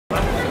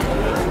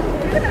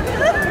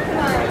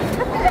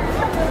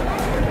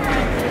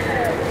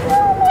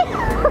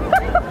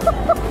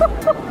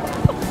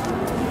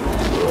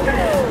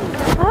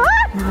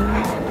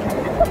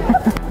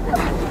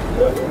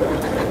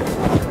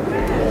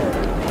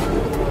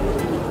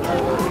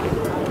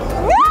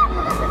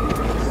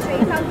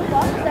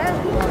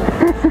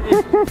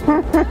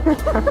Thank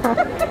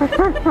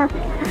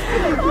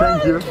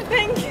you.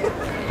 Thank you.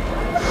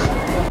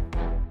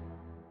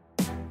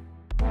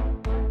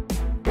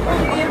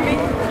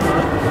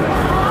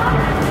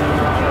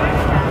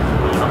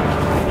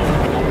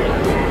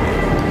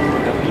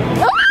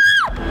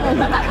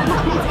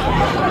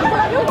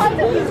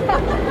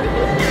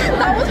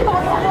 That was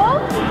horrible.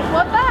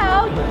 What the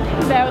hell?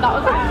 No, that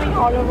was actually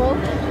horrible.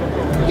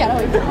 Get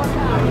away from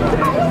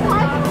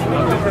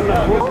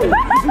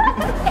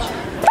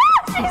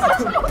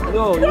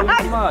No, you're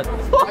mad.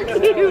 Fuck you.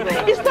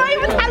 It's not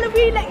even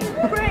Halloween, like, you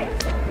prick.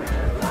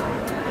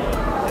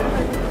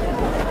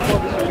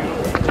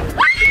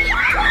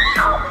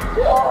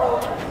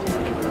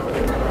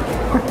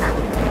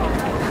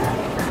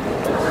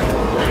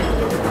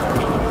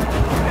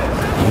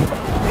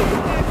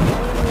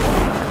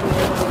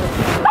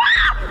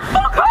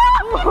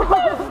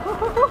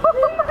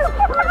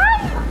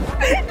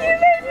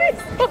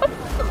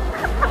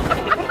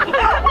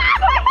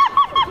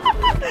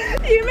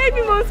 You made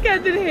me more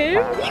scared than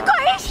him. You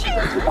got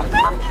issues.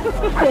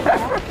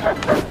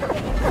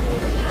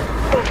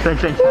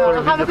 Thanks.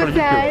 Have a good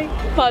day.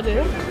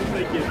 Pardon?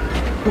 Thank you.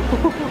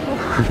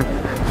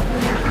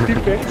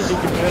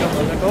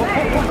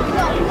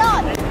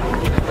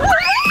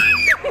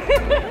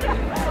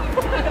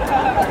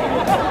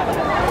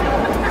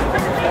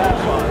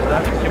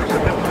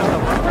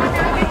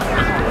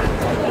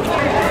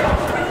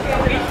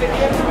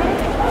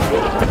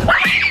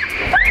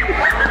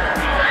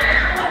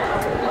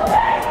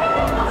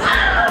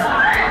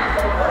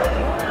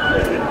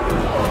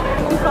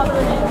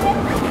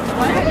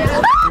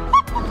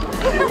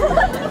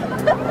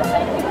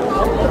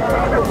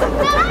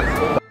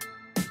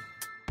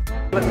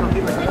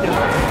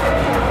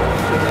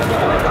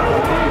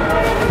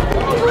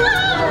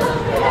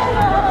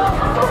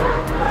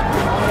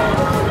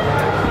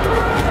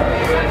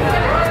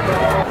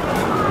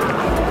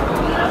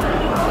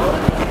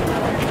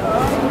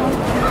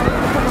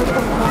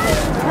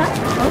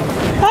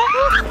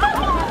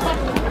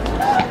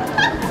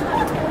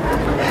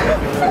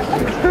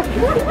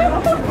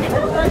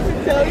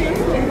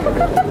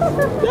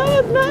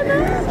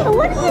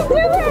 What are you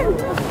doing?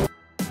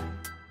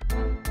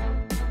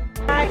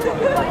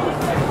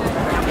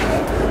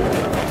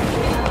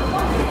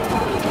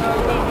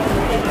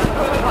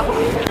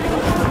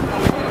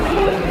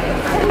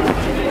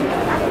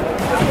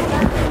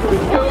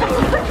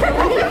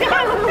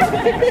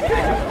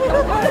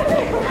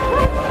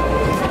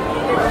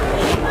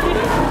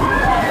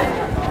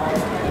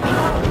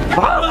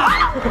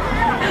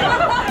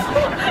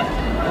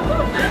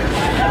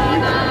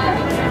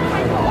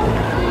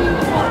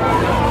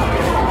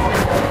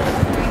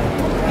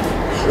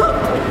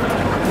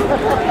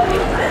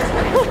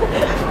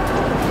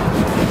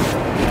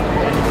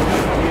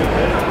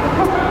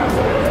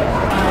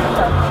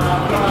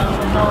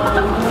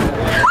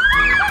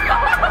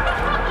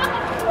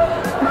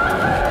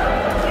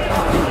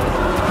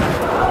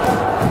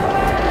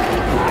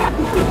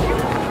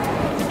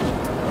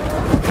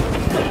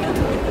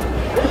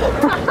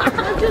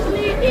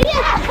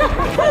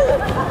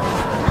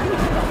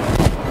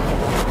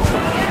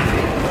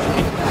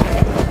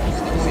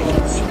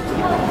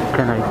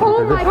 Can I?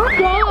 Oh my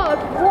god!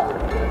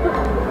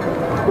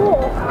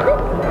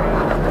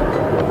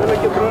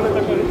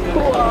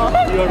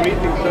 You are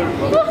meeting, sir.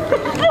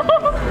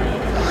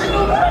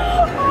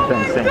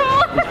 Thanks.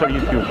 It's for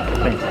YouTube.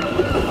 Thanks.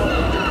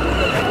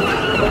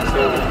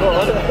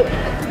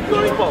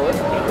 Going forward.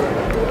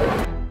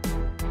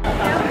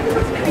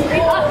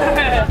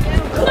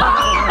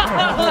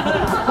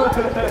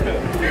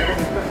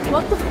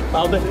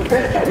 What the?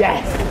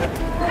 Yes.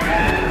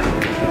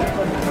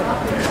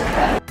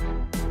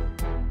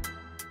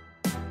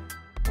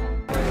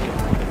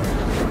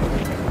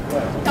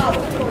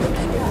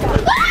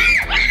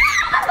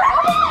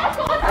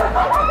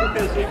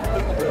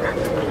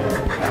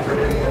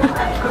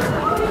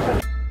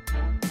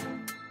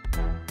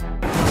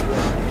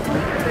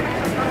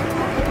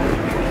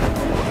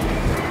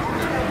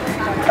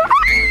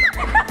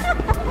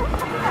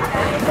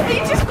 He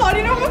just got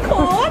it on the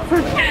cord.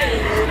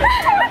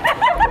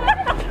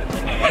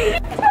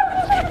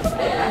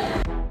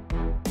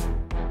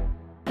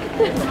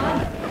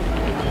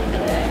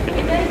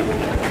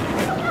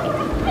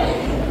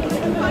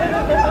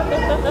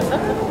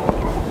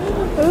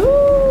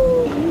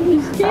 Ooh,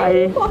 you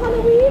scared for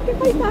Halloween?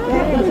 If I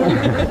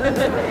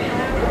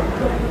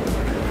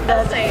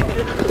That's it.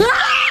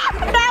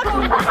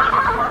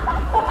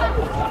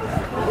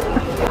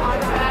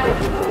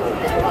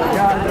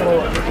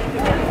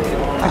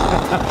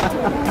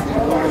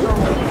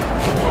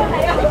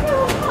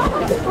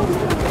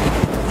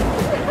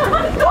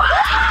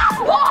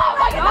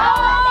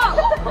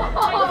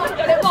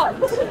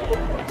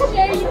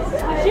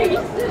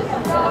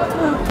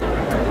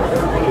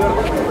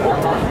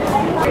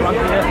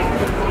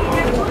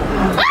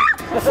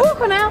 Fuck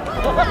now.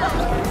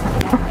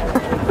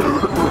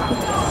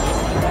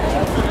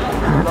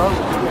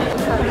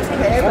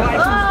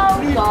 Oh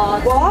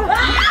god. What?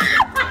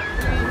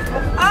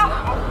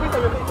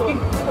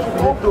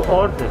 To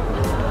order.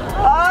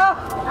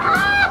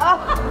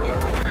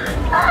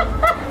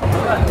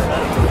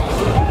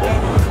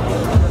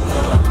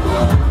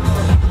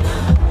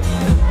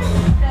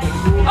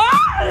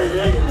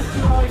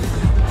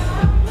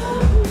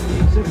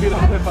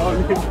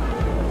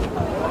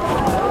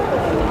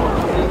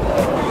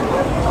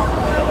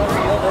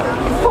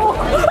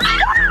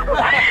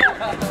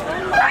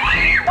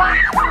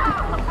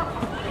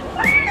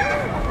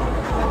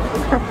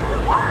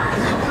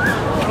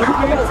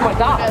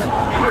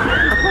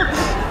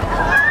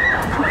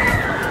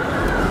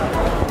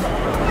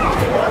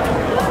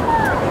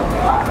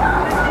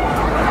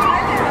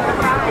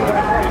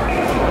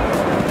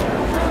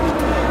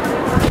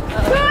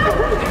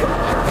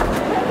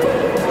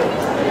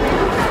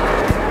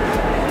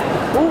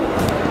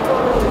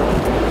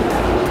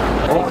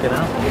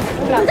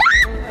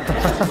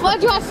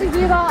 Why'd you actually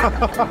do that?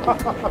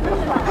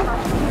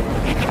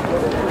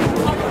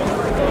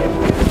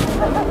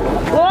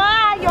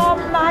 Wow, you're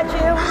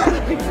magic.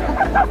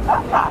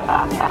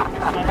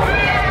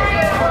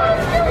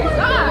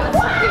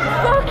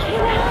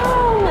 Fucking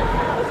hell.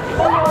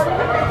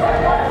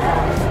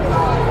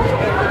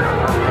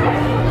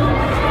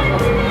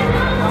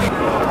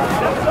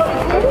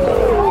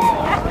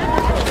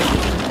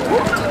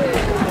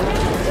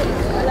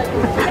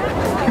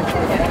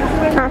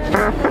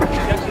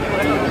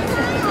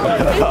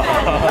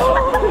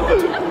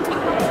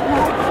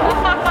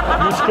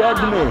 You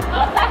scared me.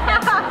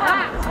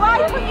 Why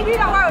would you do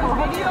that on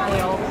video?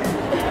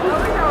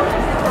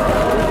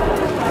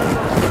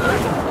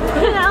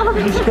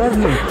 You scared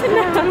me.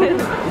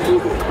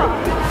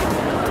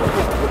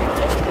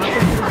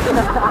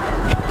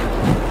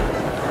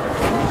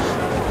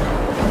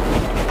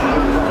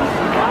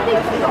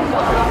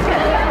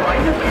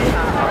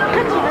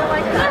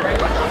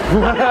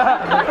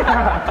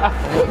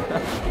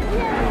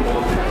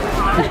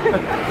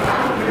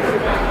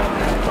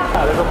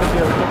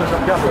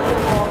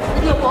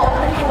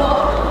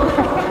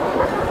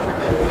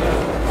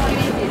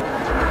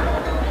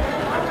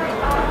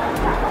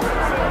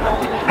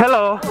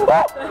 Hello.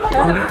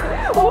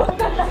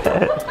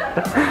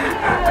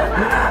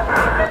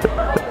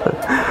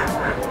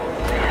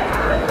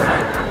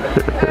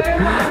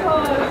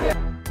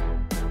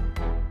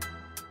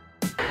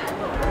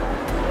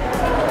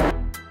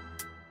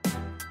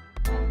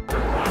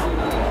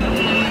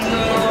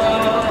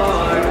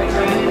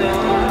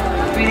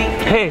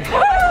 Hey.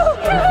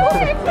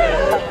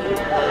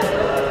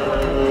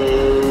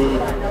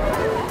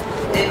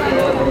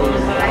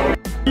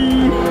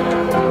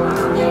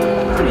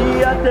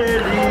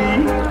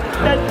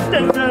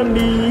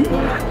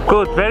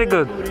 Good, very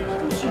good.